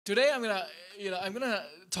Today I'm gonna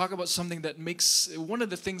talk about something that makes one of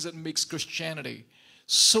the things that makes Christianity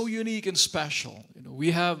so unique and special. We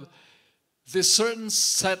have these certain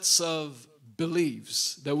sets of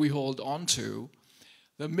beliefs that we hold on to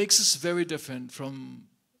that makes us very different from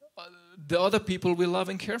the other people we love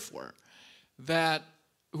and care for, that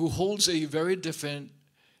who holds a very different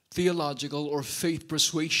theological or faith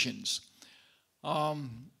persuasions.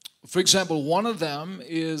 For example, one of them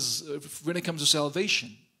is when it comes to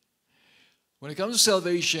salvation. When it comes to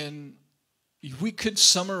salvation, we could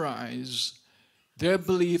summarize their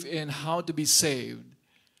belief in how to be saved.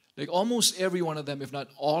 Like almost every one of them, if not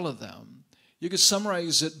all of them, you could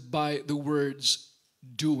summarize it by the words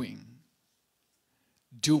doing.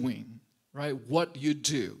 Doing, right? What you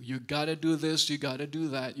do. You got to do this, you got to do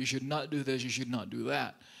that. You should not do this, you should not do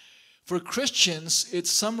that. For Christians,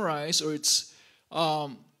 it's summarized, or it's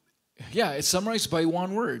summarized by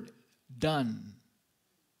one word: done.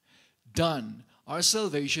 Done. Our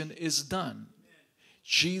salvation is done.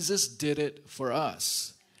 Jesus did it for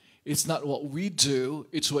us. It's not what we do,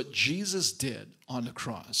 it's what Jesus did on the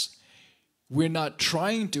cross. We're not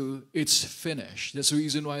trying to, it's finished. That's the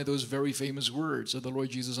reason why those very famous words of the Lord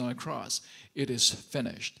Jesus on the cross: it is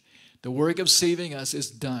finished. The work of saving us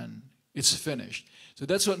is done. It's finished. So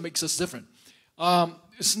that's what makes us different.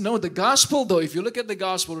 The gospel, though, if you look at the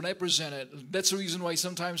gospel when I present it, that's the reason why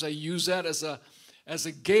sometimes I use that as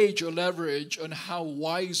a gauge or leverage on how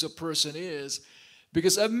wise a person is.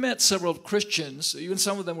 Because I've met several Christians, even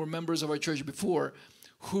some of them were members of our church before,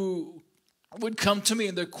 who would come to me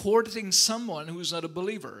and they're courting someone who's not a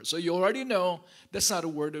believer. So you already know that's not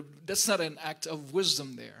that's not an act of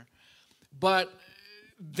wisdom there. But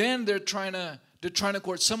then they're trying to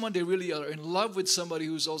court someone. They really are in love with somebody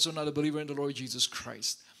who's also not a believer in the Lord Jesus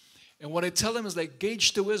Christ. And what I tell them is like,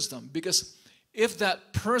 gauge the wisdom. Because if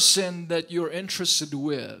that person that you're interested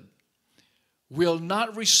with will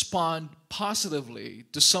not respond positively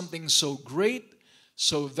to something so great,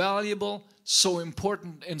 so valuable, so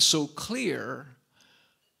important, and so clear,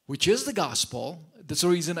 which is the gospel, that's the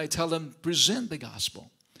reason I tell them, present the gospel,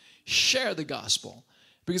 share the gospel.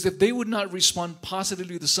 Because if they would not respond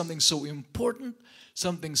positively to something so important,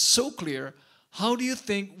 something so clear, how do you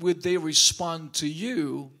think would they respond to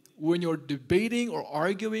you when you're debating or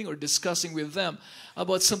arguing or discussing with them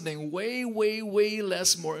about something way, way, way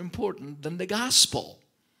less more important than the gospel?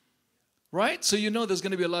 Right? So you know there's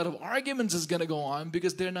going to be a lot of arguments that's going to go on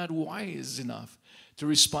because they're not wise enough to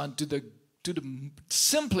respond to the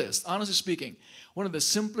simplest, honestly speaking, one of the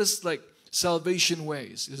simplest salvation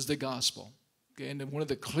ways is the gospel. Okay? And one of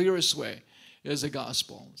the clearest way is the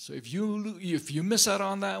gospel. So if you miss out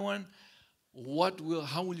on that one,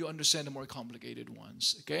 how will you understand the more complicated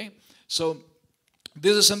ones? Okay, so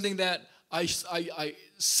this is something that I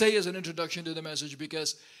say as an introduction to the message,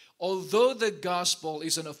 because although the gospel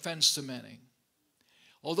is an offense to many,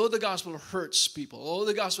 although the gospel hurts people, although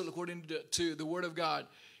the gospel, according to the Word of God,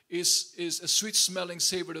 is a sweet-smelling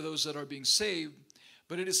savor to those that are being saved,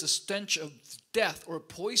 but it is a stench of death or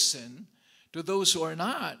poison to those who are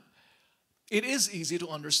not, it is easy to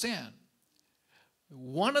understand.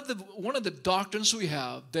 One of the doctrines we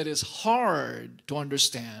have that is hard to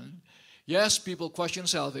understand, yes, people question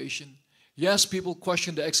salvation. Yes, people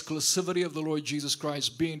question the exclusivity of the Lord Jesus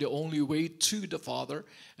Christ being the only way to the Father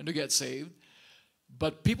and to get saved.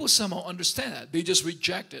 But people somehow understand that. They just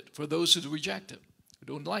reject it, for those who reject it, who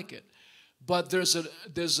don't like it. But there's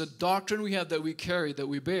a doctrine we have that we carry, that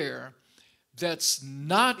we bear, that's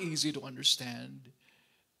not easy to understand.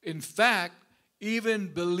 In fact,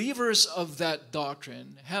 even believers of that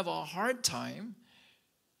doctrine have a hard time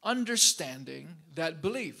understanding that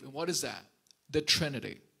belief. And what is that? The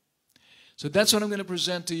Trinity. So that's what I'm going to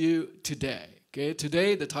present to you today. Okay?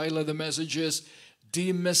 Today, the title of the message is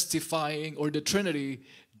Demystifying, or the Trinity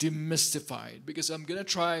Demystified. Because I'm going to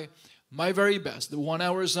try my very best. The 1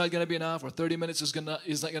 hour is not going to be enough, or 30 minutes is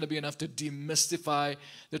not going to be enough to demystify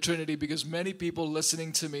the Trinity, because many people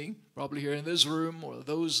listening to me, probably here in this room or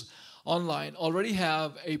those online, already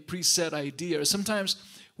have a preset idea. Sometimes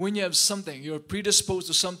when you have something, you're predisposed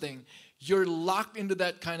to something, you're locked into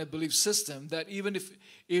that kind of belief system that even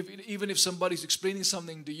if somebody's explaining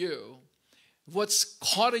something to you, what's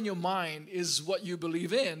caught in your mind is what you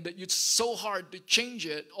believe in, that it's so hard to change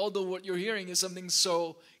it, although what you're hearing is something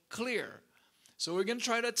so clear. So we're going to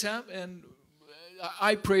try to attempt, and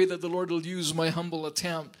I pray that the Lord will use my humble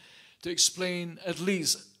attempt to explain at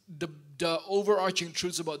least the overarching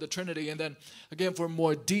truths about the Trinity. And then again, for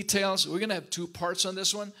more details, we're going to have 2 parts on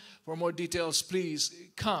this one. For more details, please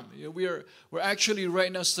come. We're actually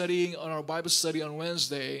right now studying on our Bible study on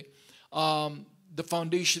Wednesday the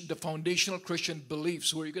foundational Christian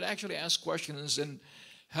beliefs, where you could actually ask questions and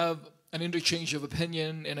have an interchange of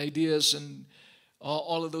opinion and ideas and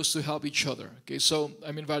all of those to help each other. Okay, so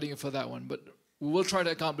I'm inviting you for that one, but we will try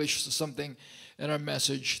to accomplish something in our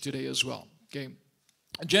message today as well. Okay,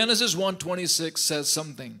 Genesis 1:26 says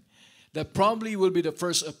something that probably will be the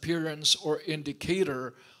first appearance or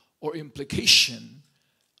indicator or implication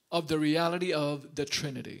of the reality of the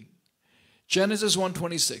Trinity. Genesis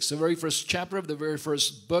 1:26, the very first chapter of the very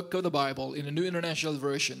first book of the Bible in the New International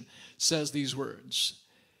Version, says these words.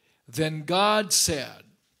 Then God said,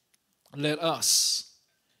 let us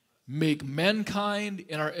make mankind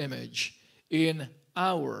in our image, in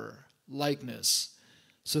our likeness,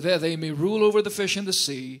 so that they may rule over the fish in the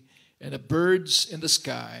sea and the birds in the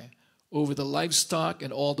sky, over the livestock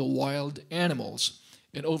and all the wild animals,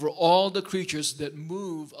 and over all the creatures that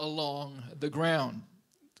move along the ground.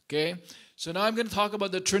 Okay? So now I'm going to talk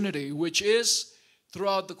about the Trinity, which is,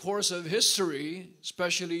 throughout the course of history,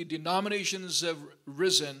 especially denominations have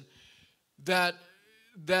risen, that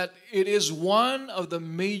it is one of the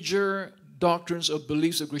major doctrines of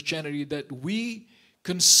beliefs of Christianity that we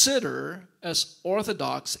consider as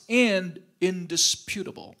orthodox and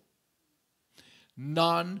indisputable,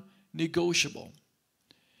 non-negotiable.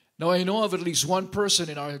 Now, I know of at least one person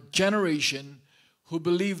in our generation who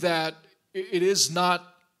believe that it is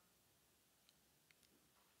not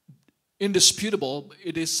indisputable.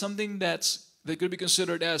 It is something that could be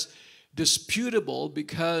considered as disputable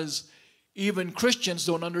because even Christians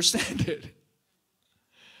don't understand it.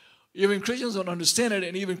 Even Christians don't understand it,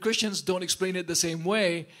 and even Christians don't explain it the same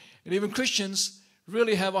way, and even Christians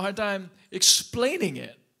really have a hard time explaining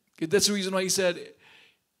it. That's the reason why he said,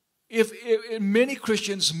 if many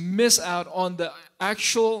Christians miss out on the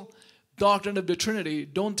actual doctrine of the Trinity,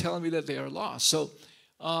 don't tell me that they are lost. So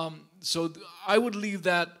I would leave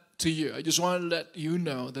that to you. I just want to let you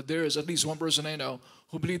know that there is at least one person I know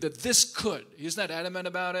who believes that this could. He's not adamant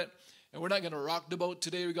about it, and we're not going to rock the boat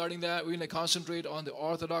today regarding that. We're going to concentrate on the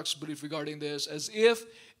orthodox belief regarding this as if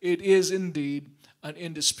it is indeed an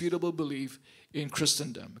indisputable belief in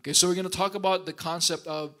Christendom. Okay, so we're going to talk about the concept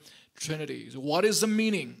of Trinity. So what is the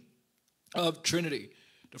meaning of Trinity?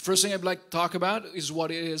 The first thing I'd like to talk about is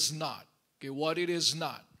what it is not. Okay, what it is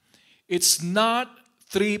not. It's not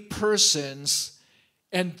three persons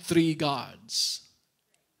and three gods.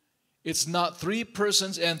 It's not three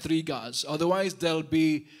persons and three gods. Otherwise, they'll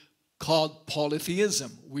be called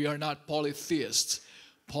polytheism. We are not polytheists.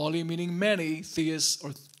 Poly meaning many, theist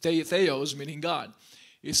or theos meaning God.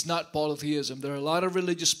 It's not polytheism. There are a lot of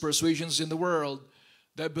religious persuasions in the world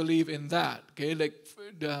that believe in that. Okay, like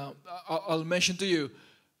I'll mention to you,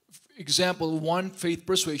 example, one faith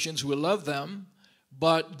persuasions, we love them,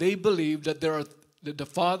 but they believe that there are the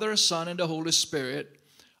Father, Son, and the Holy Spirit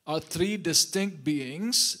are three distinct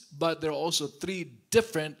beings, but there are also three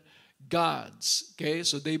different gods. Okay,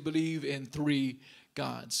 so they believe in three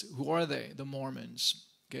gods. Who are they? The Mormons.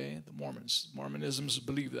 Okay, the Mormons. Mormonism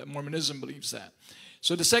believes that.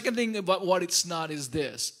 So the second thing about what it's not is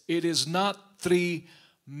this. It is not three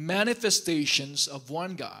manifestations of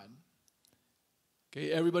one God.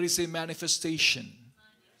 Okay, everybody say manifestation.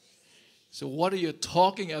 So what are you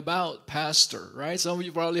talking about, Pastor? Right? Some of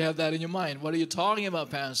you probably have that in your mind. What are you talking about,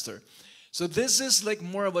 Pastor? So this is like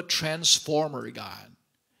more of a transformer God.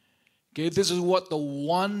 Okay, this is what the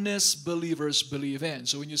oneness believers believe in.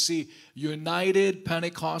 So when you see United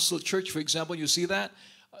Pentecostal Church, for example, you see that?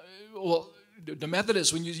 The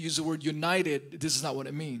Methodists, when you use the word united, this is not what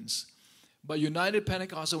it means. But United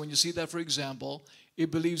Pentecostal, when you see that, for example, it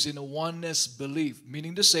believes in a oneness belief,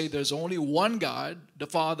 meaning to say there's only one God, the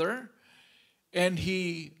Father, and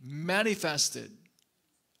He manifested,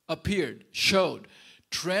 appeared, showed,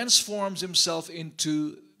 transforms Himself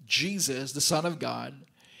into Jesus, the Son of God,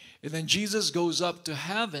 and then Jesus goes up to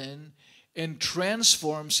heaven and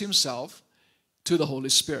transforms Himself to the Holy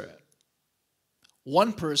Spirit.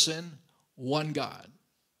 One person, one God.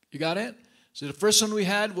 You got it? So the first one we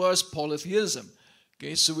had was polytheism.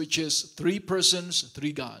 Okay, so which is three persons,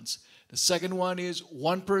 three gods. The second one is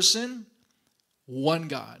one person, one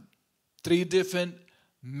God. Three different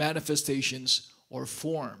manifestations or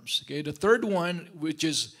forms. Okay, the third one, which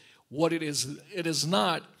is what it is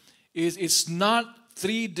not, is it's not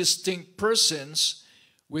three distinct persons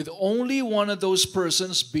with only one of those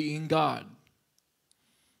persons being God.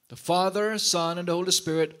 The Father, Son, and the Holy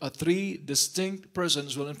Spirit are three distinct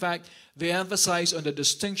persons. Well, in fact, they emphasize on the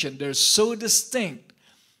distinction. They're so distinct,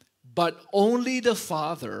 but only the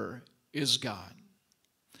Father is God.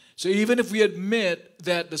 So even if we admit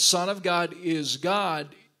that the Son of God is God,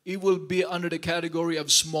 it will be under the category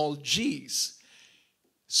of small g's.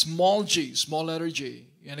 Small g, small letter G.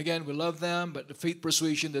 And again, we love them, but the faith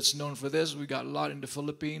persuasion that's known for this, we got a lot in the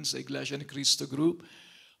Philippines, Iglesia ni Cristo group,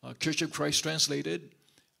 Church of Christ translated.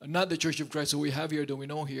 Not the Church of Christ that we have here, that we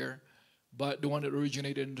know here, but the one that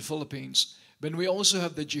originated in the Philippines. But we also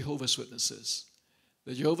have the Jehovah's Witnesses.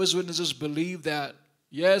 The Jehovah's Witnesses believe that,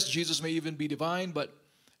 yes, Jesus may even be divine, but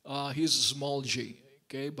he's a small g.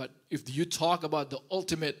 Okay, but if you talk about the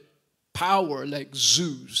ultimate power like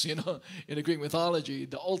Zeus, in the Greek mythology,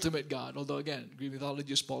 the ultimate God, although again, Greek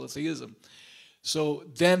mythology is polytheism. So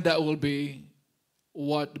then that will be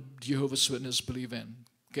what Jehovah's Witnesses believe in.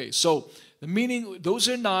 Okay, so the meaning, those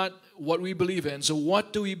are not what we believe in. So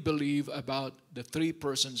what do we believe about the three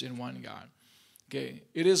persons in one God? Okay,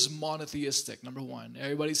 it is monotheistic, number one.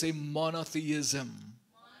 Everybody say monotheism.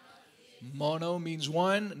 Mono means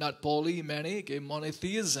one, not poly, many. Okay,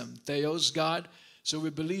 monotheism. Theos, God. So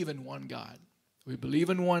we believe in one God. We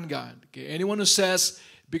believe in one God. Okay, anyone who says,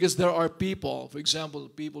 because there are people, for example,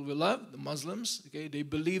 people we love, the Muslims, okay, they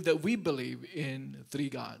believe that we believe in three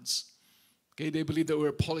gods. Okay, they believe that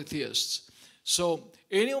we're polytheists. So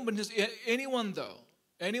anyone who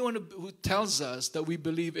tells us that we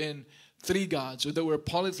believe in three gods or that we're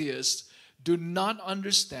polytheists do not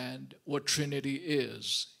understand what Trinity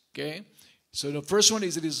is. Okay, so the first one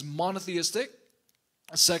is it is monotheistic.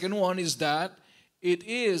 The second one is that it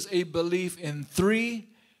is a belief in three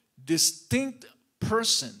distinct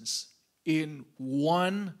persons in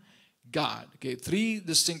one God. Okay, three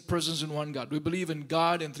distinct persons in one God. We believe in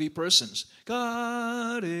God in three persons.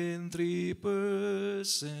 God in three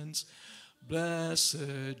persons,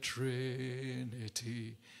 blessed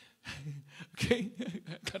Trinity. Okay, I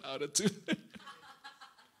got out of tune.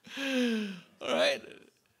 All right.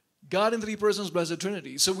 God in three persons, blessed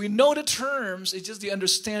Trinity. So we know the terms, it's just the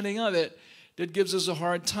understanding of it that gives us a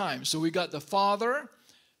hard time. So we got the Father,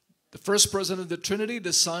 the first person of the Trinity,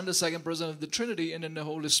 the Son, the second person of the Trinity, and then the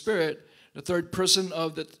Holy Spirit, the third person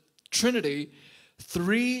of the Trinity.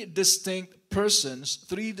 Three distinct persons,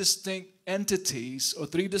 three distinct entities, or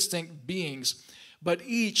three distinct beings, but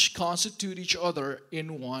each constitute each other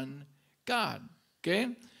in one God.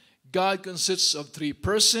 Okay? God consists of three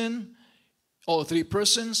persons.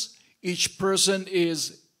 Each person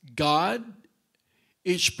is God.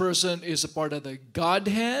 Each person is a part of the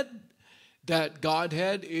Godhead. That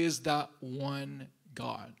Godhead is that one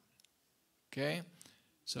God. Okay?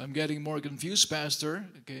 So I'm getting more confused, Pastor.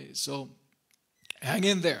 Okay, so hang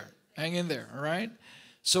in there. Hang in there, all right?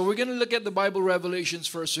 So we're going to look at the Bible revelations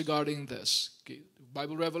first regarding this. Okay,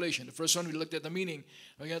 Bible revelation. The first one we looked at the meaning.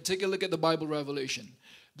 We're going to take a look at the Bible revelation.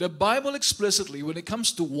 The Bible explicitly, when it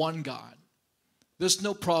comes to one God, there's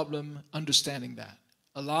no problem understanding that.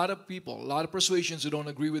 A lot of people, a lot of persuasions who don't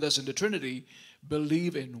agree with us in the Trinity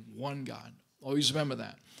believe in one God. Always remember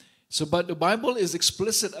that. So, but the Bible is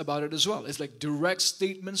explicit about it as well. It's like direct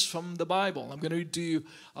statements from the Bible. I'm going to read to you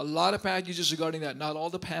a lot of passages regarding that. Not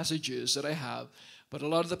all the passages that I have, but a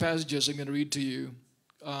lot of the passages I'm going to read to you.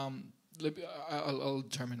 I'll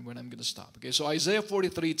determine when I'm going to stop. Okay, so Isaiah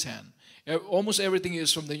 43:10. Almost everything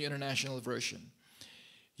is from the International Version.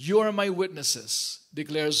 You are my witnesses,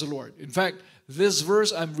 declares the Lord. In fact, this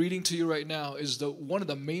verse I'm reading to you right now is one of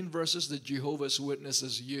the main verses that Jehovah's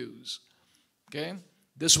Witnesses use. Okay?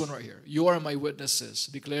 This one right here. You are my witnesses,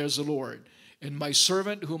 declares the Lord, and my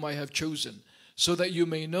servant whom I have chosen, so that you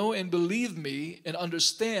may know and believe me and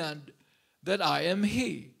understand that I am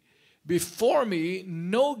He. Before me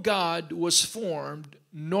no God was formed,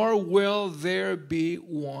 nor will there be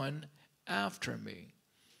one after me.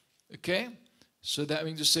 Okay? So that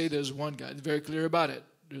means to say there's one God. It's very clear about it.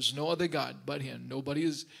 There's no other God but Him. Nobody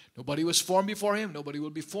was formed before Him. Nobody will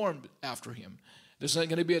be formed after Him. There's not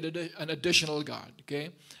going to be an additional God. Okay?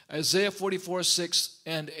 Isaiah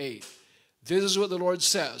 44:6-8. This is what the Lord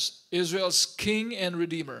says. Israel's King and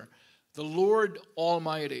Redeemer, the Lord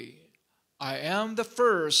Almighty. I am the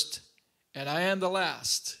first and I am the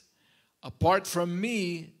last. Apart from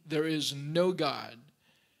me, there is no God.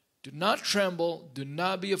 Do not tremble. Do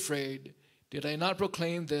not be afraid. Did I not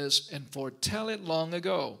proclaim this and foretell it long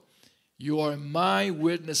ago? You are my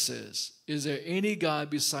witnesses. Is there any God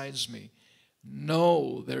besides me?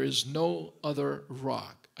 No, there is no other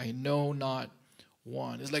rock. I know not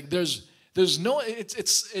one. It's like there's no,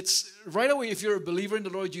 it's right away, if you're a believer in the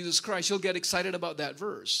Lord Jesus Christ, you'll get excited about that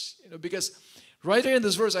verse. Because right there in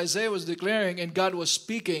this verse, Isaiah was declaring and God was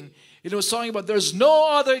speaking. It was talking about there's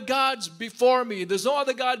no other gods before me. There's no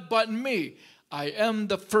other God but me. I am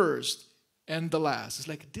the first and the last. It's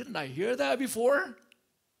like, didn't I hear that before?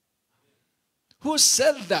 Who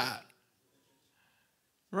said that?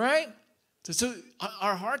 Right? So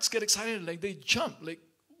our hearts get excited, like they jump. Like,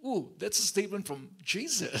 Ooh, that's a statement from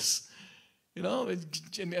Jesus. You know,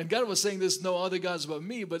 and God was saying there's no other gods but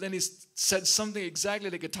me, but then he said something exactly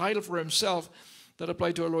like a title for himself that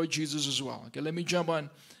applied to our Lord Jesus as well. Okay, let me jump on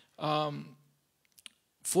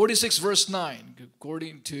 46 verse 9.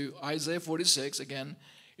 According to Isaiah 46, again,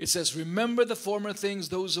 it says, remember the former things,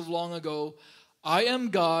 those of long ago. I am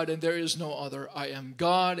God and there is no other. I am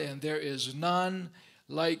God and there is none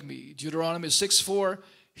like me. Deuteronomy 6:4,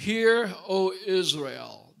 hear, O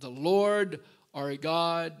Israel, the Lord our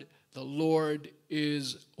God, the Lord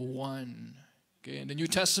is one. Okay, in the New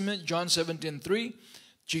Testament, John 17:3,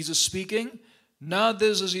 Jesus speaking, now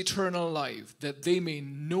this is eternal life, that they may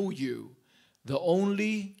know you, the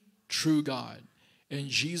only true God, and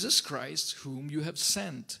Jesus Christ, whom you have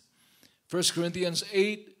sent. 1 Corinthians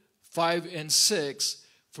 8:5 and 6,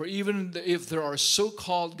 for even if there are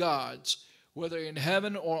so-called gods, whether in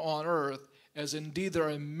heaven or on earth, as indeed there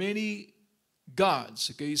are many gods.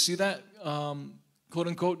 Okay, you see that?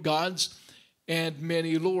 Quote-unquote gods and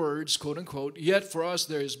many lords, quote-unquote. Yet for us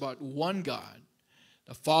there is but one God,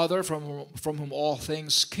 the Father from whom all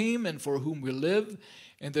things came and for whom we live.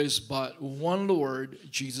 And there is but one Lord,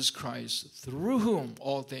 Jesus Christ, through whom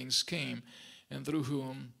all things came and through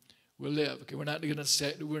whom we live. Okay, we're not going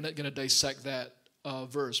to dissect that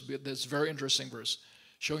verse, but that's a very interesting verse,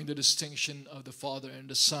 showing the distinction of the Father and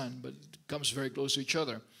the Son, but it comes very close to each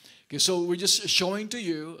other. Okay, so we're just showing to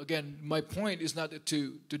you, again, my point is not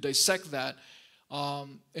to dissect that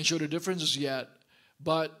and show the differences yet,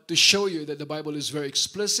 but to show you that the Bible is very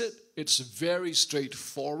explicit. It's very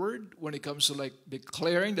straightforward when it comes to like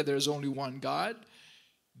declaring that there's only one God.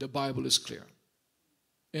 The Bible is clear,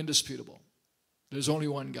 indisputable. There's only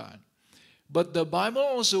one God. But the Bible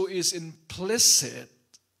also is implicit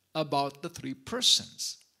about the three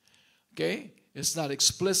persons. Okay? It's not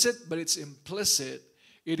explicit, but it's implicit.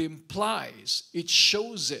 It implies, it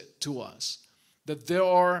shows it to us that there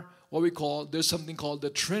are there's something called the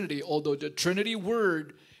Trinity, although the Trinity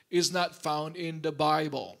word is not found in the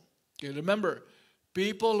Bible. Okay, remember,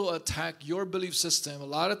 people who attack your belief system a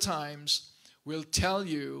lot of times will tell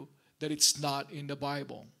you that it's not in the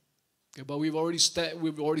Bible. Okay, but we've already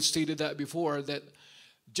stated that before, that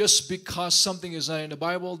just because something is not in the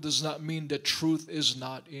Bible does not mean the truth is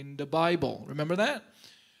not in the Bible. Remember that?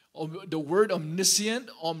 The word omniscient,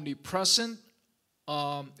 omnipresent,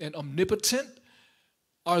 and omnipotent,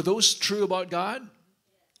 are those true about God?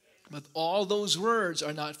 But all those words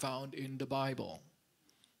are not found in the Bible.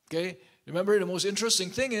 Okay? Remember, the most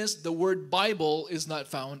interesting thing is the word Bible is not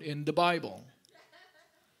found in the Bible.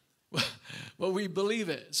 Well, we believe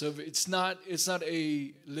it. So it's not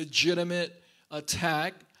a legitimate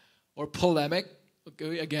attack or polemic,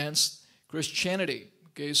 okay, against Christianity.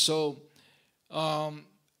 Okay, so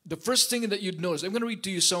the first thing that you'd notice, I'm going to read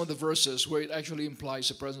to you some of the verses where it actually implies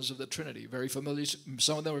the presence of the Trinity. Very familiar.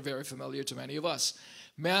 Some of them are very familiar to many of us.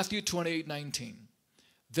 Matthew 28:19.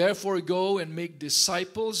 Therefore go and make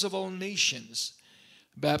disciples of all nations,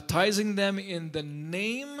 baptizing them in the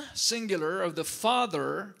name, singular, of the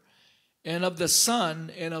Father and of the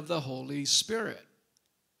Son and of the Holy Spirit.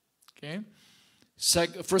 Okay?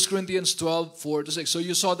 1 Corinthians 12:4-6. So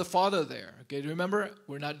you saw the Father there. Okay, remember,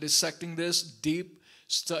 we're not dissecting this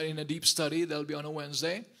in a deep study. That'll be on a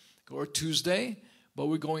Wednesday or Tuesday. But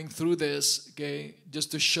we're going through this, okay,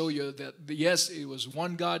 just to show you that, yes, it was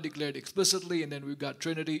one God declared explicitly, and then we've got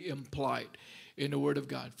Trinity implied in the Word of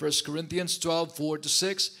God. 1 Corinthians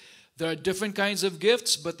 12:4-6. There are different kinds of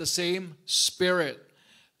gifts, but the same Spirit.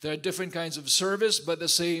 There are different kinds of service, but the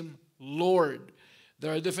same Lord.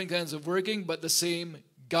 There are different kinds of working, but the same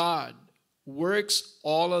God works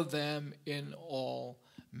all of them in all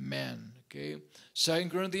men. Okay? 2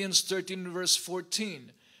 Corinthians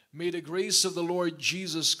 13:14. May the grace of the Lord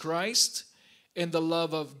Jesus Christ and the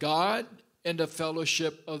love of God and the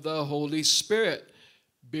fellowship of the Holy Spirit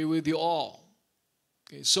be with you all.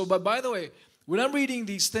 Okay, so, but by the way, when I'm reading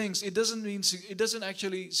these things, it doesn't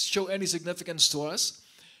actually show any significance to us.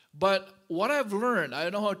 But what I've learned, I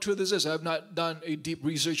don't know how true this is. I've not done a deep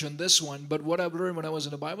research on this one, but what I've learned when I was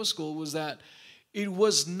in the Bible school was that it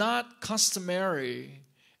was not customary,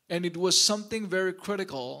 and it was something very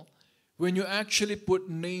critical when you actually put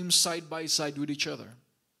names side by side with each other.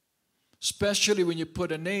 Especially when you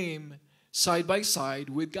put a name side by side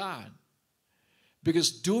with God.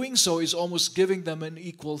 Because doing so is almost giving them an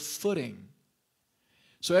equal footing.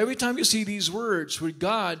 So every time you see these words where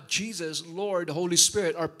God, Jesus, Lord, Holy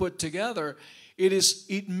Spirit are put together,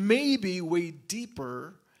 it may be way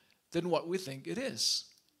deeper than what we think it is,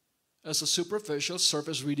 as a superficial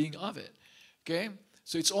surface reading of it. Okay?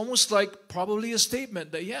 So it's almost like probably a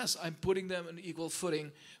statement that, yes, I'm putting them on equal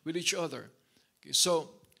footing with each other. Okay, so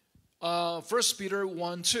 1 Peter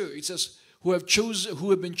 1:2. It says, who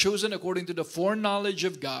have been chosen according to the foreknowledge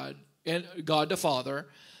of God and God the Father,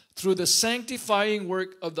 through the sanctifying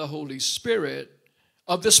work of the Holy Spirit,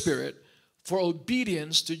 for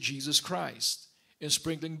obedience to Jesus Christ, and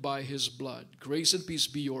sprinkling by his blood. Grace and peace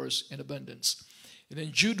be yours in abundance. And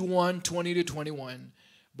then Jude 1:20-21.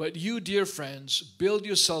 But you, dear friends, build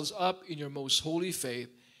yourselves up in your most holy faith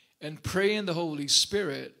and pray in the Holy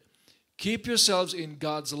Spirit. Keep yourselves in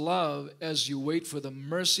God's love as you wait for the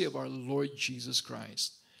mercy of our Lord Jesus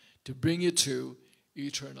Christ to bring you to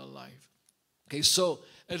eternal life. Okay, so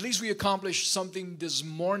at least we accomplished something this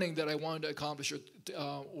morning that I wanted to accomplish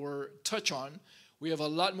or touch on. We have a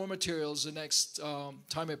lot more materials the next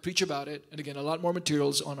time I preach about it. And again, a lot more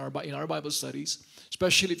materials in our Bible studies,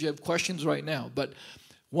 especially if you have questions right now. But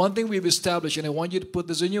one thing we've established, and I want you to put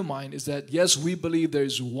this in your mind, is that yes, we believe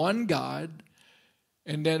there's one God.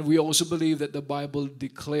 And then we also believe that the Bible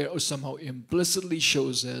declares or somehow implicitly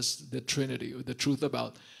shows us the Trinity, or the truth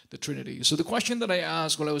about the Trinity. So the question that I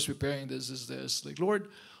asked while I was preparing this is this, like, Lord,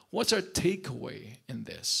 what's our takeaway in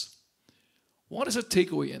this? What is our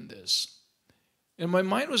takeaway in this? And my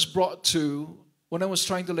mind was brought to, when I was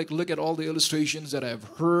trying to look at all the illustrations that I've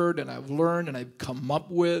heard and I've learned and I've come up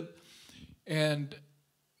with, and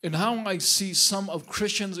how I see some of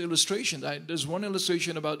Christians' illustrations. There's one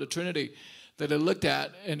illustration about the Trinity that I looked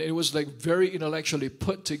at, and it was like very intellectually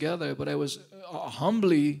put together, but I was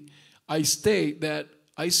humbly, I state that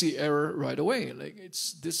I see error right away. Like,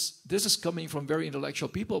 it's this is coming from very intellectual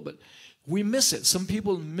people, but we miss it. Some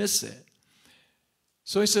people miss it.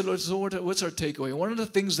 So I said, Lord, so what's our takeaway? One of the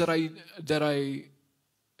things that I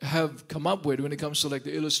have come up with when it comes to like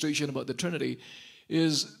the illustration about the Trinity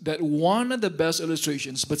is that one of the best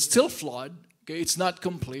illustrations, but still flawed, okay, it's not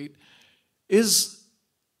complete, is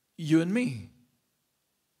you and me.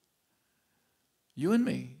 You and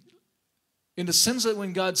me. In the sense that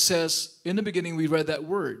when God says, in the beginning we read that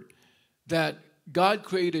word, that God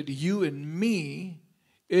created you and me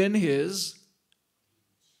in his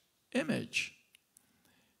image.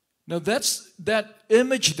 Now that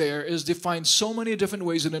image there is defined so many different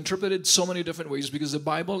ways and interpreted so many different ways because the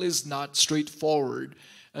Bible is not straightforward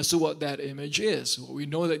as to what that image is. We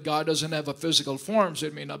know that God doesn't have a physical form, so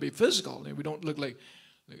it may not be physical. And we don't look like,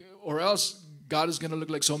 or else God is going to look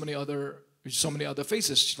like so many other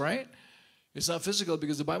faces, right? It's not physical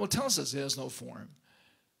because the Bible tells us it has no form.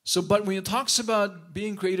 So, but when it talks about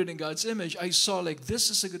being created in God's image, I saw like this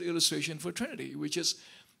is a good illustration for Trinity, which is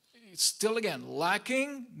it's still, again,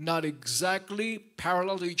 lacking, not exactly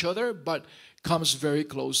parallel to each other, but comes very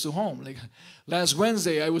close to home. Like last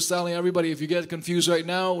Wednesday, I was telling everybody, if you get confused right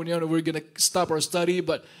now, we're going to stop our study,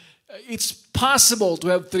 but it's possible to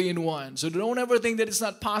have 3 in 1. So don't ever think that it's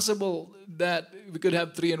not possible that we could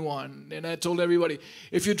have 3 in 1. And I told everybody,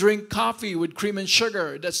 if you drink coffee with cream and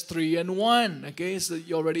sugar, that's 3 in 1. Okay, so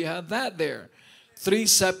you already have that there. 3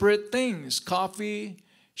 separate things: coffee,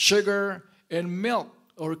 sugar, and milk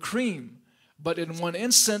or cream. But in one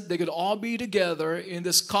instant, they could all be together in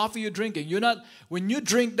this coffee you're drinking. When you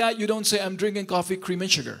drink that, you don't say, I'm drinking coffee, cream,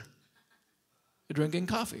 and sugar. You're drinking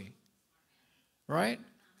coffee, right?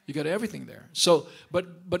 You got everything there. So,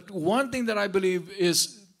 but one thing that I believe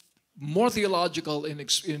is more theological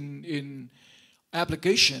in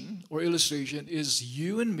application or illustration is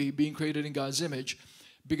you and me being created in God's image,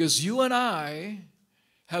 because you and I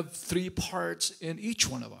have 3 parts in each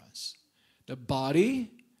one of us: the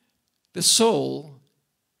body, the soul,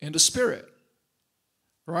 and the spirit.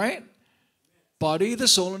 Right? Body, the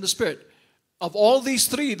soul, and the spirit. Of all these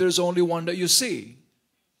 3, there's only one that you see: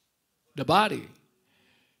 the body.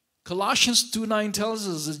 Colossians 2:9 tells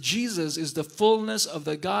us that Jesus is the fullness of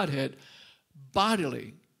the Godhead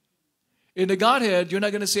bodily. In the Godhead, you're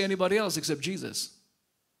not going to see anybody else except Jesus.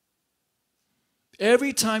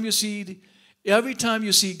 Every time you see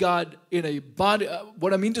God in a body,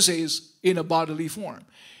 what I mean to say is in a bodily form.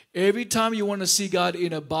 Every time you want to see God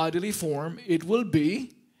in a bodily form, it will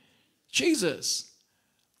be Jesus.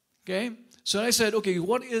 Okay? So I said, okay,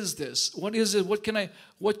 what is this? What is it? What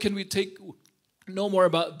can we know more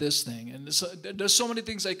about this thing? And there's so many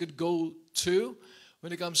things I could go to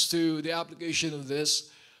when it comes to the application of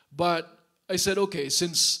this. But I said, okay,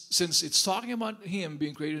 since it's talking about him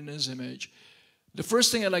being created in his image, the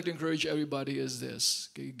first thing I'd like to encourage everybody is this.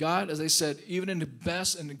 Okay, God, as I said, even in the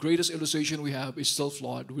best and the greatest illustration we have, is still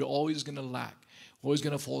flawed. We're always going to lack. We're always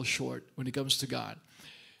going to fall short when it comes to God.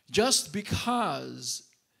 Just because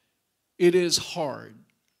it is hard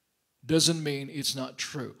doesn't mean it's not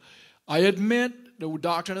true. I admit the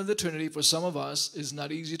doctrine of the Trinity for some of us is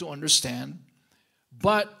not easy to understand.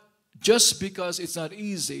 But just because it's not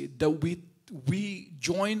easy, that we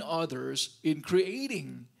join others in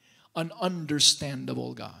creating an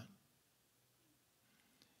understandable God.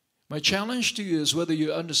 My challenge to you is, whether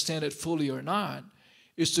you understand it fully or not,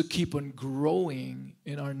 is to keep on growing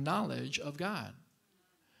in our knowledge of God.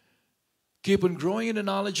 Keep on growing in the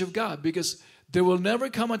knowledge of God, because there will never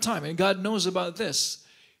come a time, and God knows about this,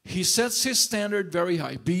 He sets His standard very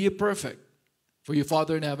high. Be ye perfect, for your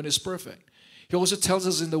Father in heaven is perfect. He also tells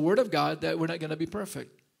us in the Word of God that we're not going to be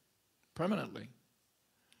perfect permanently.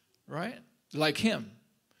 Right? Like Him.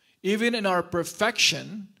 Even in our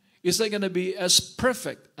perfection, it's not going to be as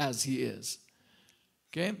perfect as He is.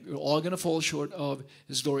 Okay? We're all going to fall short of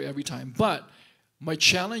His glory every time. But my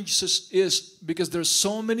challenge is because there's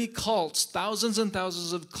so many cults, thousands and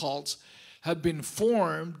thousands of cults have been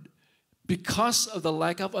formed because of the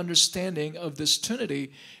lack of understanding of this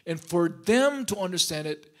Trinity. And for them to understand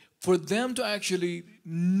it, for them to actually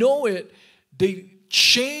know it, they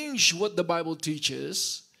change what the Bible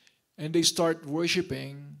teaches and they start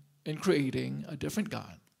worshiping and creating a different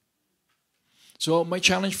God. So my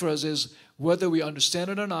challenge for us is, whether we understand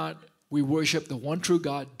it or not, we worship the one true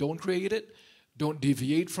God. Don't create it. Don't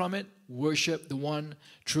deviate from it. Worship the one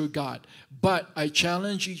true God. But I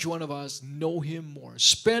challenge each one of us, know Him more.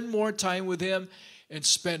 Spend more time with Him and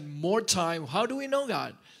spend more time. How do we know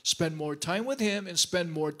God? Spend more time with Him and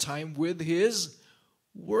spend more time with His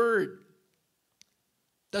Word.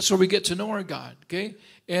 That's where we get to know our God, okay?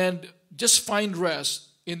 And just find rest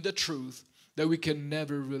in the truth that we can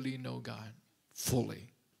never really know God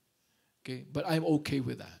fully, okay? But I'm okay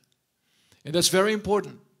with that. And that's very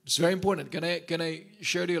important. It's very important. Can I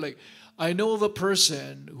share to you, like, I know of a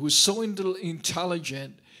person who's so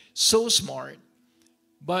intelligent, so smart,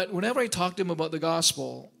 but whenever I talk to him about the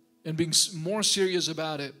gospel and being more serious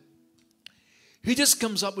about it, he just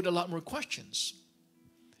comes up with a lot more questions.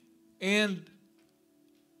 And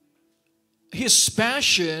his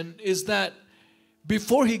passion is that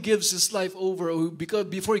before he gives his life over, or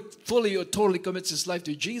before he fully or totally commits his life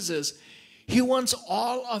to Jesus, he wants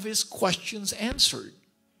all of his questions answered.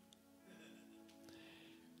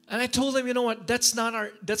 And I told him, you know what, that's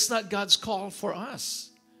not God's call for us.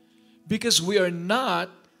 Because we are not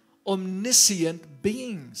omniscient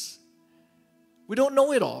beings. We don't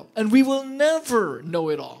know it all. And we will never know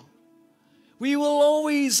it all. We will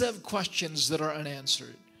always have questions that are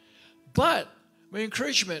unanswered. But my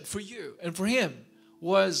encouragement for you and for him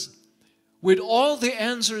was, with all the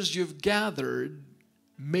answers you've gathered,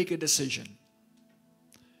 make a decision.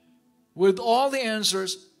 With all the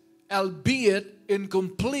answers, albeit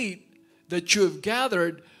incomplete, that you have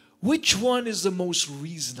gathered, which one is the most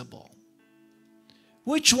reasonable?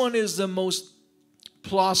 Which one is the most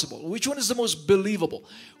plausible? Which one is the most believable?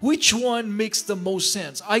 Which one makes the most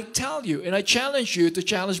sense? I tell you, and I challenge you to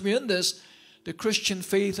challenge me in this, the Christian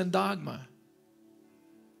faith and dogma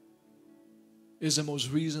is the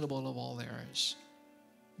most reasonable of all theirs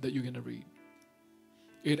that you're going to read.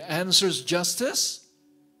 It answers justice.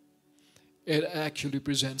 It actually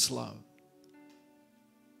presents love.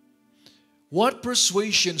 What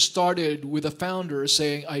persuasion started with a founder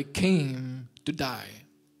saying, I came to die?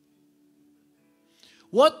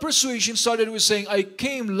 What persuasion started with saying, I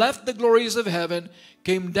came, left the glories of heaven,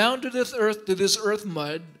 came down to this earth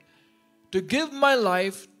mud, to give my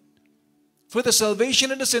life for the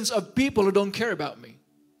salvation and the sins of people who don't care about me?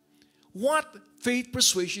 What faith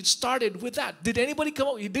persuasion started with that? Did anybody come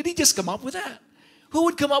up? Did he just come up with that? Who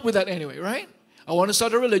would come up with that anyway, right? I want to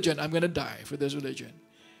start a religion. I'm going to die for this religion.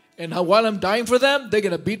 And while I'm dying for them, they're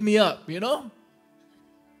going to beat me up, you know?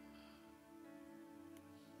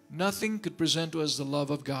 Nothing could present to us the love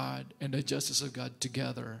of God and the justice of God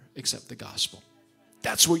together except the gospel.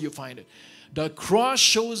 That's where you find it. The cross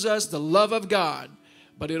shows us the love of God,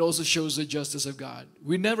 but it also shows the justice of God.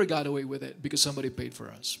 We never got away with it because somebody paid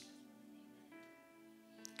for us.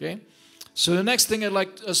 Okay? So the next thing I'd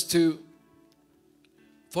like us to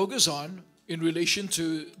focus on in relation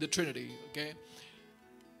to the Trinity, okay?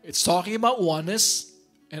 It's talking about oneness,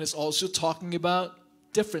 and it's also talking about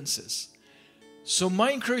differences. So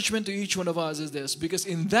my encouragement to each one of us is this, because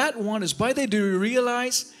in that oneness, by the way, do you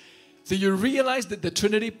realize that the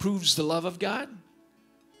Trinity proves the love of God?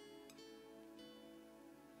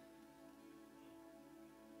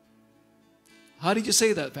 How did you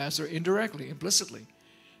say that, Pastor? Indirectly, implicitly.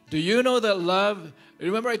 Do you know that love,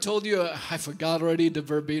 remember I told you, I forgot already the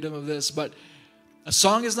verbatim of this, but a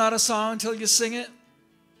song is not a song until you sing it.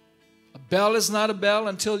 A bell is not a bell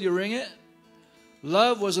until you ring it.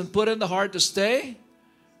 Love wasn't put in the heart to stay.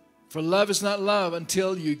 For love is not love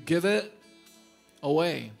until you give it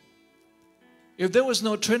away. If there was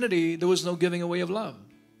no Trinity, there was no giving away of love.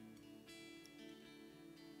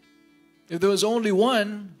 If there was only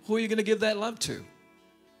one, who are you going to give that love to?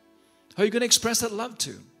 How are you going to express that love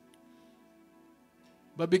to?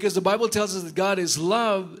 But because the Bible tells us that God is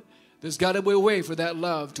love, there's got to be a way for that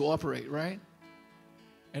love to operate, right?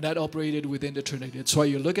 And that operated within the Trinity. That's why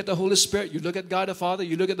you look at the Holy Spirit, you look at God the Father,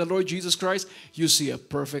 you look at the Lord Jesus Christ, you see a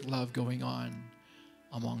perfect love going on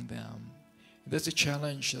among them. That's a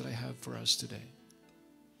challenge that I have for us today.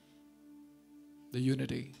 The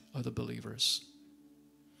unity of the believers.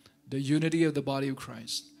 The unity of the body of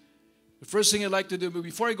Christ. The first thing I'd like to do, but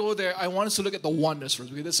before I go there, I want us to look at the oneness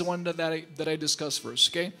first. Okay? That's the one that I discussed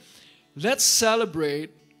first. Okay, let's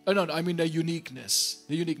celebrate. The uniqueness.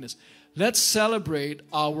 The uniqueness. Let's celebrate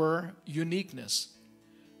our uniqueness.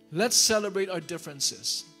 Let's celebrate our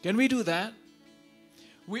differences. Can we do that?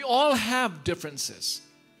 We all have differences.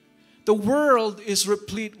 The world is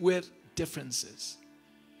replete with differences.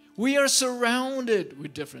 We are surrounded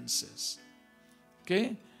with differences.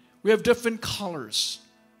 Okay? We have different colors.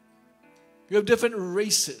 We have different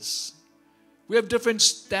races. We have different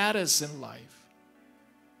status in life.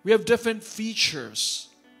 We have different features.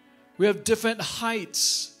 We have different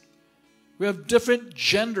heights. We have different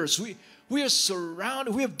genders. We are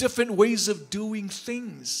surrounded. We have different ways of doing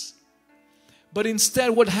things. But instead,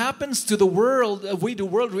 what happens to the world, the way the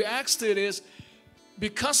world reacts to it is,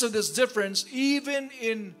 because of this difference, even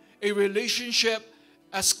in a relationship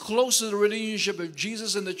as close to the relationship of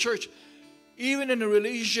Jesus and the church, even in a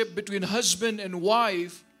relationship between husband and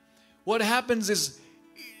wife, what happens is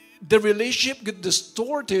the relationship gets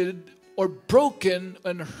distorted or broken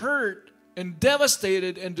and hurt and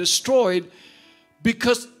devastated and destroyed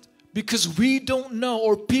because we don't know,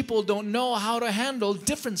 or people don't know how to handle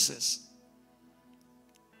differences.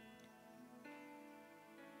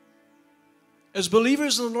 As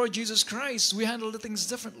believers in the Lord Jesus Christ, we handle the things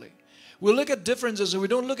differently. We look at differences and we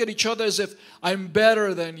don't look at each other as if I'm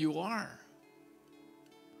better than you are.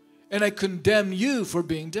 And I condemn you for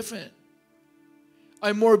being different.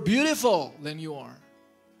 I'm more beautiful than you are.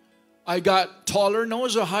 I got taller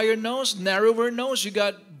nose or higher nose, narrower nose. You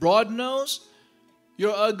got broad nose.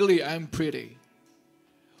 You're ugly, I'm pretty.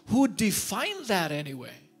 Who defined that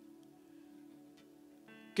anyway?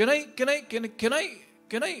 Can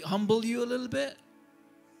I humble you a little bit?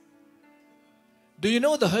 Do you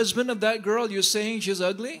know the husband of that girl you're saying she's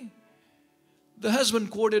ugly? The husband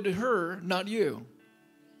quoted her, not you.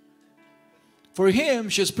 For him,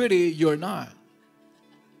 she's pretty, you're not.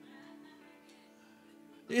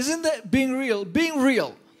 Isn't that being real? Being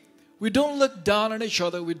real. We don't look down on each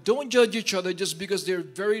other. We don't judge each other just because they're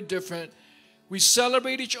very different. We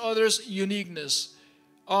celebrate each other's uniqueness.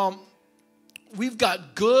 We've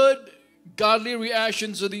got good, godly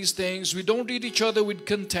reactions to these things. We don't treat each other with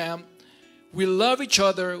contempt. We love each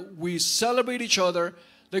other. We celebrate each other.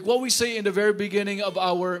 Like what we say in the very beginning of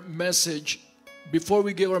our message, before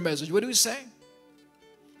we give our message. What do we say?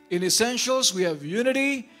 In essentials, we have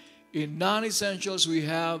unity. In non-essentials, we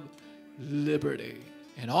have liberty.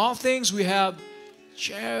 In all things, we have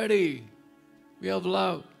charity. We have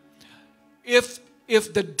love. If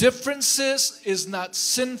the differences is not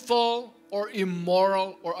sinful or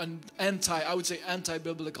immoral or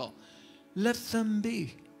anti-biblical, let them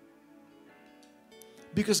be.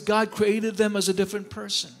 Because God created them as a different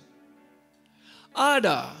person.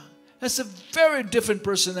 Ada has a very different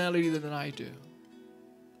personality than I do.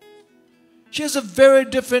 She has a very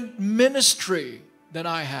different ministry than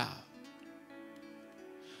I have.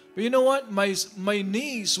 But you know what? My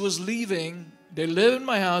niece was leaving. They live in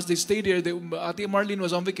my house. They stayed here. I think Marlene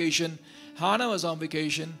was on vacation. Hannah was on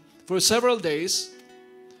vacation for several days.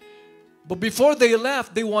 But before they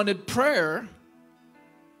left, they wanted prayer.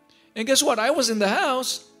 And guess what? I was in the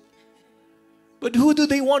house. But who do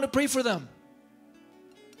they want to pray for them?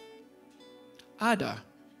 Ada.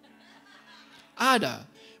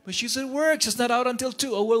 But she's at work. She's not out until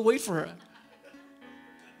 2. Oh, we'll wait for her.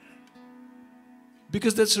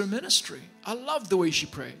 Because that's her ministry. I love the way she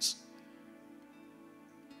prays.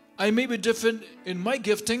 I may be different in my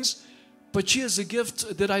giftings, but she has a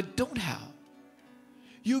gift that I don't have.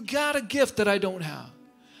 You got a gift that I don't have.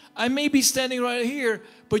 I may be standing right here,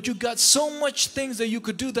 but you got so much things that you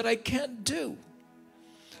could do that I can't do.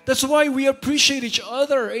 That's why we appreciate each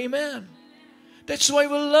other. Amen. That's why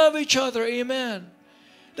we love each other. Amen.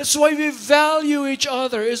 That's why we value each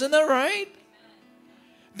other. Isn't that right?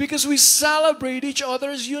 Because we celebrate each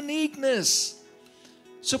other's uniqueness.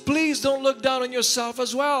 So please don't look down on yourself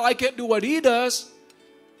as well. I can't do what he does.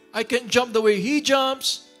 I can't jump the way he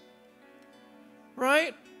jumps.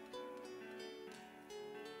 Right?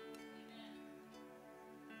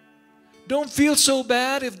 Don't feel so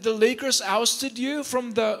bad if the Lakers ousted you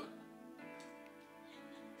from the...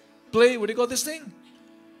 play, what do you call this thing?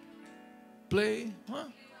 Play, huh?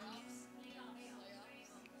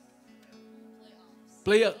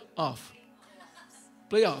 Play off.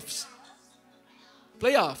 Playoffs.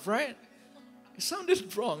 Playoff, right? It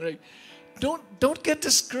sounded wrong, right? Don't get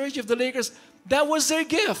discouraged if the Lakers, that was their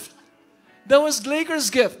gift. That was Lakers'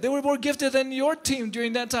 gift. They were more gifted than your team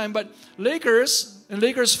during that time. But Lakers and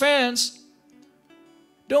Lakers fans,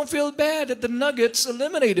 don't feel bad that the Nuggets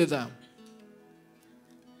eliminated them.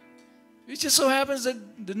 It just so happens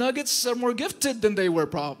that the Nuggets are more gifted than they were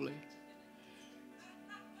probably.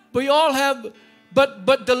 But you all have,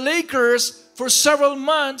 but the Lakers for several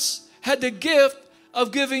months had the gift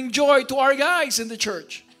of giving joy to our guys in the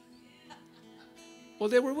church. Well,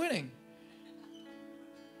 they were winning.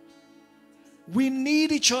 We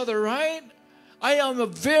need each other, right? I am a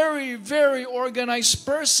very, very organized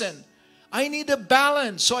person. I need a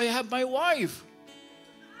balance, so I have my wife.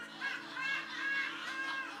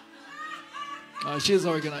 She's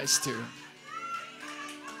organized too.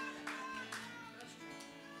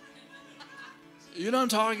 You know what I'm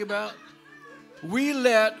talking about? We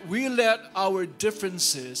let our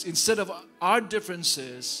differences, instead of our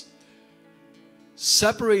differences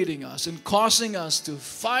separating us and causing us to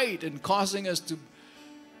fight and causing us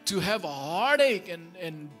to have a heartache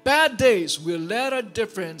and bad days, we let our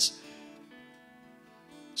difference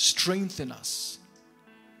strengthen us,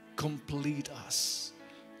 complete us,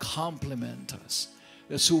 complement us.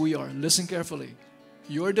 That's who we are. Listen carefully.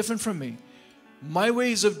 You're different from me. My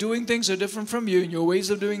ways of doing things are different from you, and your ways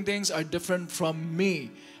of doing things are different from me.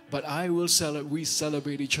 But we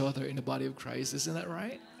celebrate each other in the body of Christ. Isn't that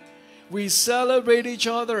right? We celebrate each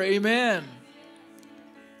other. Amen.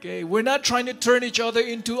 Okay, we're not trying to turn each other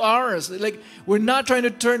into ours. Like, I'm not trying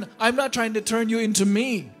to turn you into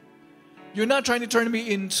me. You're not trying to turn me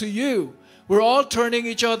into you. We're all turning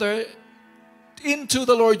each other into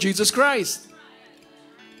the Lord Jesus Christ.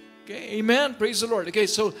 Okay, amen. Praise the Lord. Okay,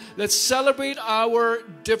 so let's celebrate our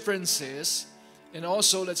differences and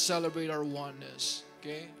also let's celebrate our oneness.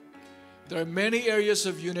 Okay, there are many areas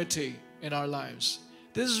of unity in our lives.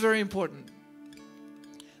 This is very important.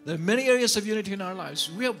 There are many areas of unity in our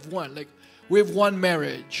lives. We have one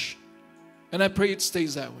marriage, and I pray it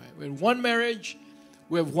stays that way. We have one marriage.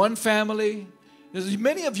 We have one family.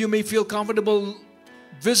 Many of you may feel comfortable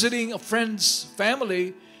visiting a friend's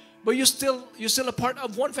family, but you're still a part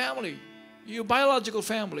of one family. Your biological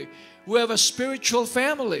family. We have a spiritual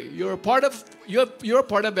family. You're a part of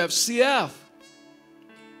FCF.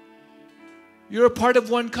 You're a part of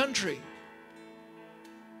one country.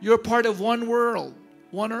 You're a part of one world,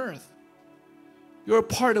 one earth. You're a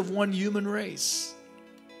part of one human race.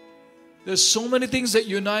 There's so many things that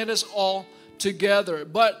unite us all together.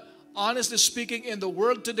 But honestly speaking, in the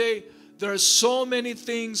world today, there are so many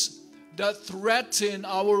things that threaten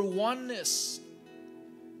our oneness.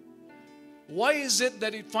 Why is it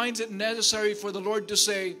that it finds it necessary for the Lord to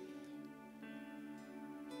say,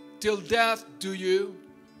 till death do you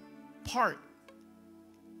part?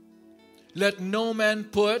 Let no man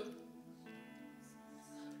put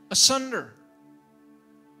asunder.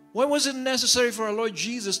 Why was it necessary for our Lord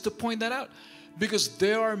Jesus to point that out? Because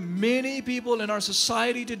there are many people in our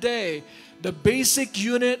society today, the basic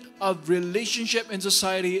unit of relationship in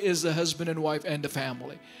society is the husband and wife and the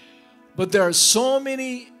family. But there are so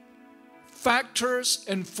many factors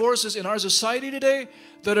and forces in our society today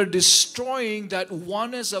that are destroying that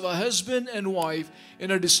oneness of a husband and wife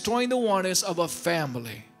and are destroying the oneness of a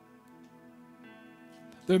family.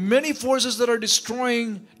 There are many forces that are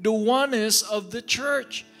destroying the oneness of the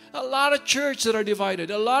church. A lot of churches that are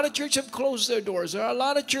divided. A lot of churches have closed their doors. There are a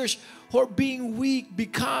lot of churches who are being weak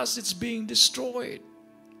because it's being destroyed.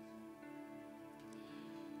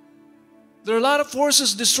 There are a lot of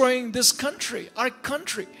forces destroying this country, our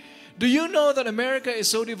country. Do you know that America is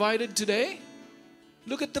so divided today?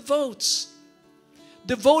 Look at the votes.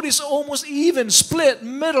 The vote is almost even, split,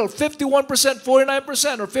 middle, 51%,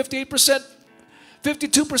 49%, or 58%,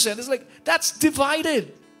 52%. It's like, that's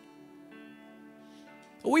divided.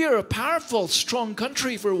 We are a powerful, strong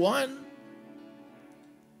country for one.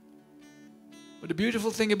 But the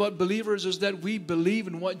beautiful thing about believers is that we believe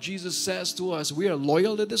in what Jesus says to us. We are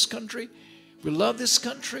loyal to this country. We love this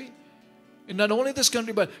country. And not only this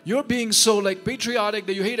country, but you're being so like patriotic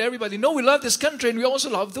that you hate everybody. No, we love this country and we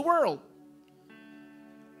also love the world.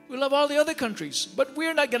 We love all the other countries. But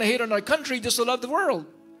we're not going to hate on our country just to love the world.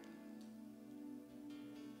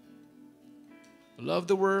 We love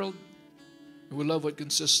the world. We love what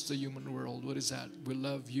consists of the human world. What is that? We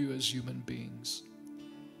love you as human beings.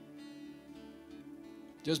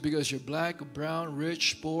 Just because you're black, brown,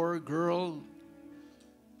 rich, poor, girl,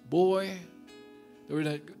 boy,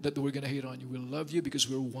 that we're going to hate on you. We love you because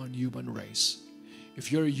we're one human race.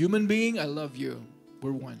 If you're a human being, I love you.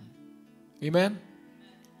 We're one. Amen?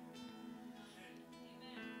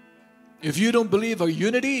 If you don't believe our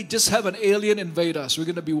unity, just have an alien invade us. We're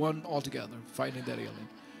going to be one altogether, fighting that alien.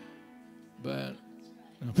 But,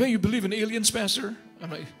 hey, you believe in aliens, Pastor?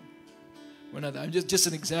 I'm like, we're not. I'm just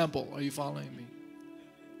an example. Are you following me?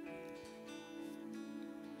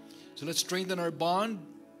 So let's strengthen our bond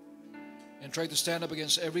and try to stand up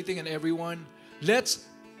against everything and everyone. Let's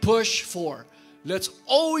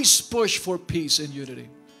always push for peace and unity.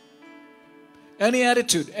 Any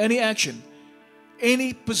attitude, any action,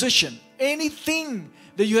 any position, anything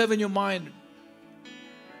that you have in your mind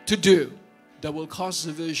to do that will cause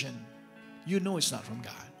division, you know it's not from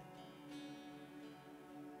God.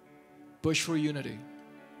 Push for unity.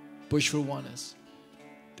 Push for oneness.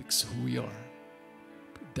 That's who we are.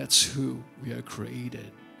 That's who we are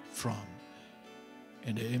created from.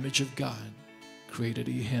 In the image of God created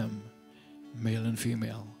He him, male and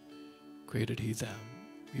female, created He them.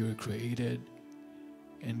 We were created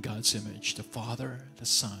in God's image, the Father, the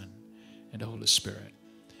Son, and the Holy Spirit.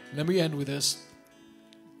 Let me end with this.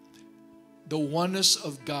 The oneness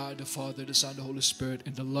of God, the Father, the Son, the Holy Spirit,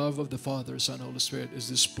 and the love of the Father, Son, Holy Spirit is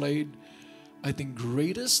displayed, I think,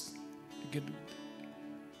 greatest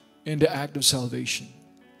in the act of salvation.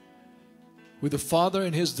 With the Father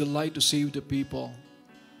in His delight to save the people,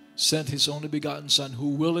 sent His only begotten Son, who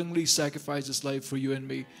willingly sacrificed His life for you and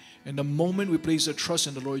me. And the moment we place our trust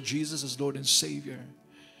in the Lord Jesus as Lord and Savior,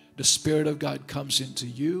 the Spirit of God comes into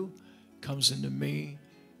you, comes into me,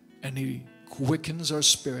 and He quickens our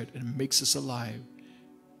spirit and makes us alive,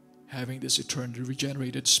 having this eternally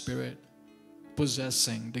regenerated spirit,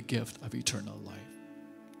 possessing the gift of eternal life.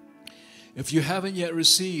 If you haven't yet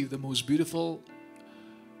received the most beautiful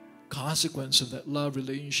consequence of that love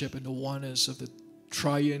relationship and the oneness of the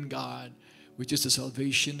triune God, which is the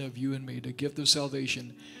salvation of you and me, the gift of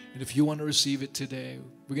salvation, and if you want to receive it today,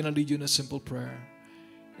 we're going to lead you in a simple prayer.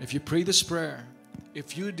 If you pray this prayer,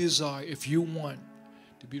 if you desire, if you want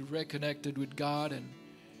to be reconnected with God and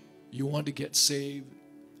you want to get saved,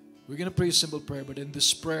 we're going to pray a simple prayer. But in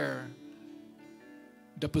this prayer,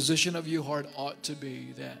 the position of your heart ought to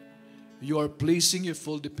be that you are placing your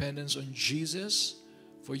full dependence on Jesus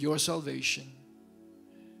for your salvation.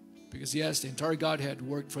 Because yes, the entire Godhead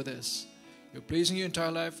worked for this. You're placing your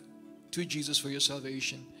entire life to Jesus for your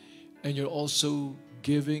salvation. And you're also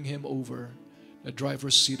giving Him over the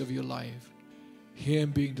driver's seat of your life.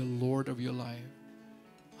 Him being the Lord of your life.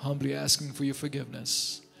 Humbly asking for your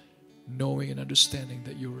forgiveness. Knowing and understanding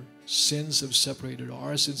that your sins have separated,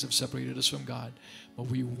 our sins have separated us from God. But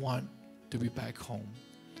we want to be back home.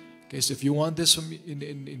 Okay, so if you want this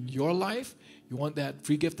in your life, you want that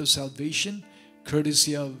free gift of salvation,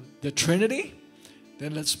 courtesy of the Trinity,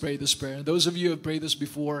 then let's pray this prayer. And those of you who have prayed this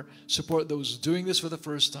before, support those doing this for the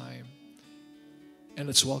first time. And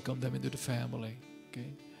let's welcome them into the family.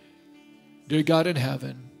 Okay? Dear God in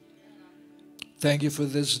heaven, thank you for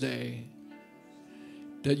this day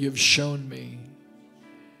that you've shown me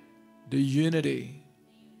the unity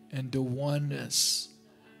and the oneness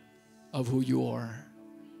of who you are.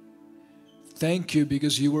 Thank you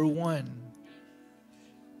because you were one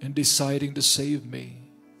in deciding to save me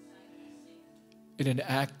and in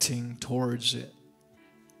acting towards it.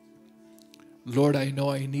 Lord, I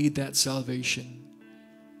know I need that salvation.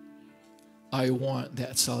 I want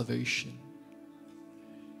that salvation.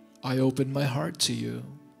 I open my heart to you,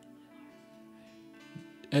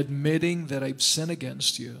 admitting that I've sinned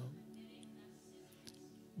against you,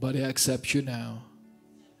 but I accept you now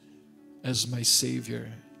as my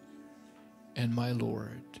Savior and my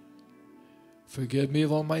Lord. Forgive me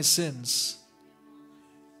of all my sins.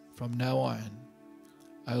 From now on,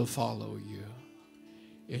 I'll follow you.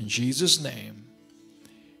 In Jesus' name.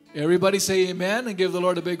 Everybody say amen and give the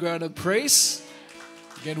Lord a big round of praise.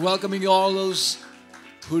 Again, welcoming all those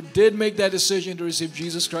who did make that decision to receive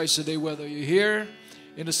Jesus Christ today, whether you're here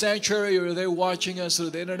in the sanctuary or they're watching us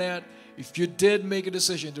through the internet. If you did make a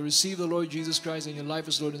decision to receive the Lord Jesus Christ in your life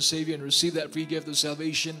as Lord and Savior and receive that free gift of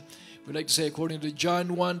salvation, we'd like to say, according to John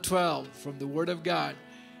 1:12 from the Word of God,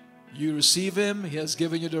 you receive Him, He has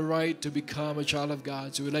given you the right to become a child of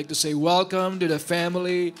God. So we'd like to say, welcome to the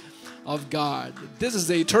family of God. This is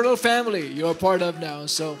the eternal family you're a part of now.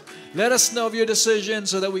 So let us know of your decision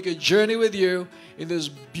so that we can journey with you in this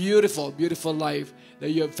beautiful, beautiful life that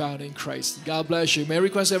you have found in Christ. God bless you. May I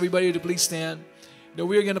request everybody to please stand. Now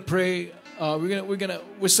we're going to pray.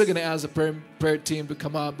 We're still going to ask the prayer team to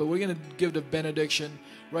come up, but we're going to give the benediction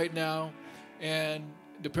right now, and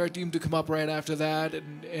the prayer team to come up right after that.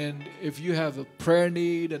 And if you have a prayer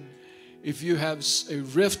need and if you have a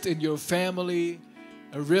rift in your family,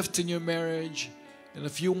 a rift in your marriage, and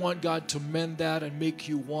if you want God to mend that and make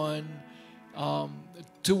you one,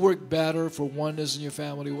 to work better for oneness in your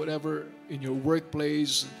family, whatever, in your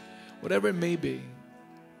workplace, whatever it may be,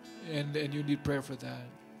 and you need prayer for that,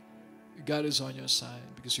 God is on your side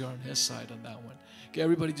because you're on His side on that one. Okay,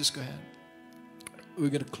 everybody just go ahead. We're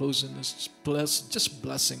going to close in this just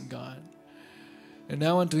blessing God. And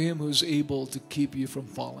now unto Him who is able to keep you from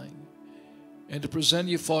falling and to present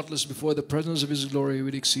you faultless before the presence of His glory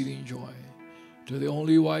with exceeding joy. To the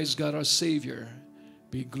only wise God our Savior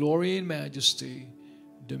be glory and majesty,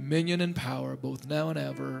 dominion and power, both now and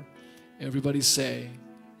ever. Everybody say,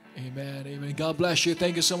 amen, amen. God bless you.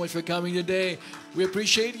 Thank you so much for coming today. We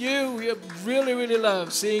appreciate you. We really, really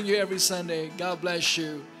love seeing you every Sunday. God bless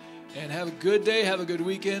you. And have a good day. Have a good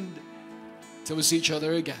weekend. Till we see each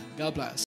other again. God bless.